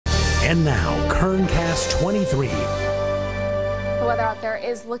And now, Kerncast 23. The weather out there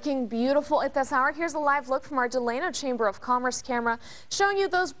is looking beautiful at this hour. Here's a live look from our Delano Chamber of Commerce camera showing you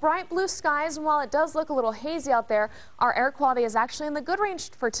those bright blue skies. And while it does look a little hazy out there, our air quality is actually in the good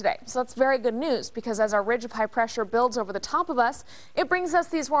range for today. So that's very good news because as our ridge of high pressure builds over the top of us, it brings us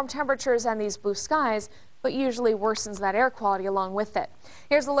these warm temperatures and these blue skies, but usually worsens that air quality along with it.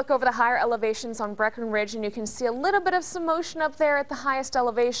 Here's a look over the higher elevations on Breckenridge, and you can see a little bit of some motion up there at the highest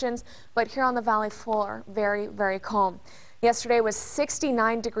elevations, but here on the valley floor, very, very calm. Yesterday was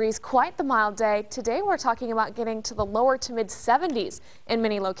 69 degrees, quite the mild day. Today we're talking about getting to the lower to mid 70s in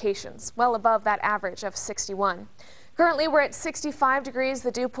many locations, well above that average of 61. Currently we're at 65 degrees, the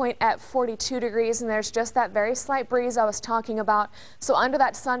dew point at 42 degrees, and there's just that very slight breeze I was talking about. So under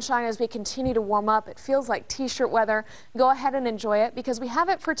that sunshine, as we continue to warm up, it feels like t-shirt weather. Go ahead and enjoy it because we have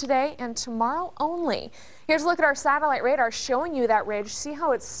it for today and tomorrow only. Here's a look at our satellite radar showing you that ridge. See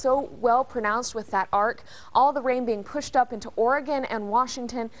how it's so well pronounced with that arc. All the rain being pushed up into Oregon and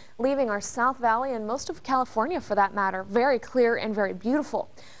Washington, leaving our South Valley and most of California for that matter. Very clear and very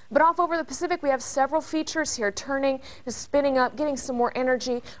beautiful. But off over the Pacific, we have several features here turning, spinning up, getting some more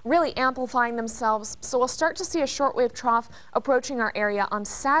energy, really amplifying themselves. So we'll start to see a shortwave trough approaching our area on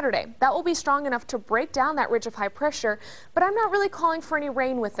Saturday. That will be strong enough to break down that ridge of high pressure, but I'm not really calling for any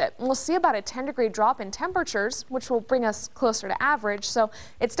rain with it. And we'll see about a 10-degree drop in temperatures, which will bring us closer to average. So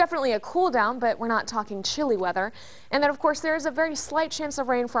it's definitely a cool down, but we're not talking chilly weather. And then, of course, there is a very slight chance of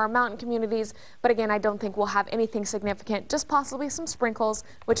rain for our mountain communities. But again, I don't think we'll have anything significant, just possibly some sprinkles,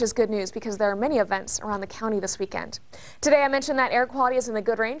 which is good news because there are many events around the county this weekend. Today I mentioned that air quality is in the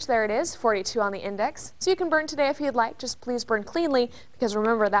good range. There it is, 42 on the index. So you can burn today if you'd like, just please burn cleanly because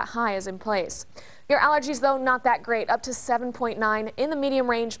remember that high is in place. Your allergies though, not that great, up to 7.9 in the medium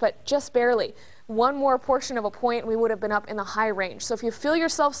range, but just barely. One more portion of a point we would have been up in the high range. So if you feel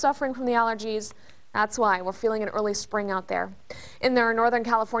yourself suffering from the allergies, that's why we're feeling an early spring out there. In their Northern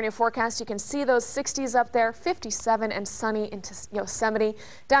California forecast, you can see those 60s up there, 57 and sunny into Yosemite.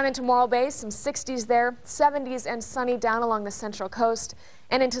 Down into Morro Bay, some 60s there, 70s and sunny down along the Central Coast.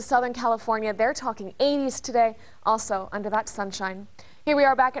 And into Southern California, they're talking 80s today, also under that sunshine. Here we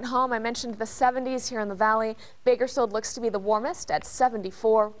are back at home. I mentioned the 70s here in the valley. Bakersfield looks to be the warmest at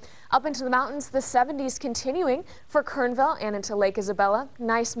 74. Up into the mountains, the 70s continuing for Kernville and into Lake Isabella.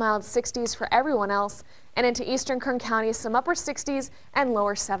 Nice mild 60s for everyone else. And into eastern Kern County, some upper 60s and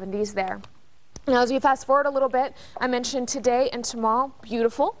lower 70s there. Now, as we fast forward a little bit, I mentioned today and tomorrow,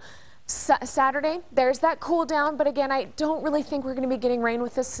 beautiful. Saturday, there's that cool down, but again, I don't really think we're going to be getting rain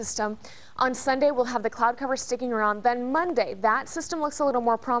with this system. On Sunday, we'll have the cloud cover sticking around. Then Monday, that system looks a little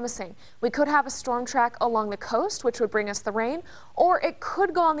more promising. We could have a storm track along the coast, which would bring us the rain, or it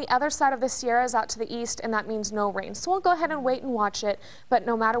could go on the other side of the Sierras out to the east, and that means no rain. So we'll go ahead and wait and watch it, but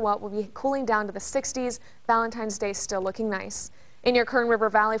no matter what, we'll be cooling down to the 60s. Valentine's Day still looking nice. In your Kern River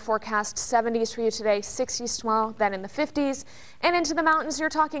Valley forecast, 70s for you today, 60s tomorrow, then in the 50s. And into the mountains, you're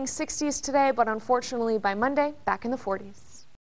talking 60s today, but unfortunately by Monday, back in the 40s.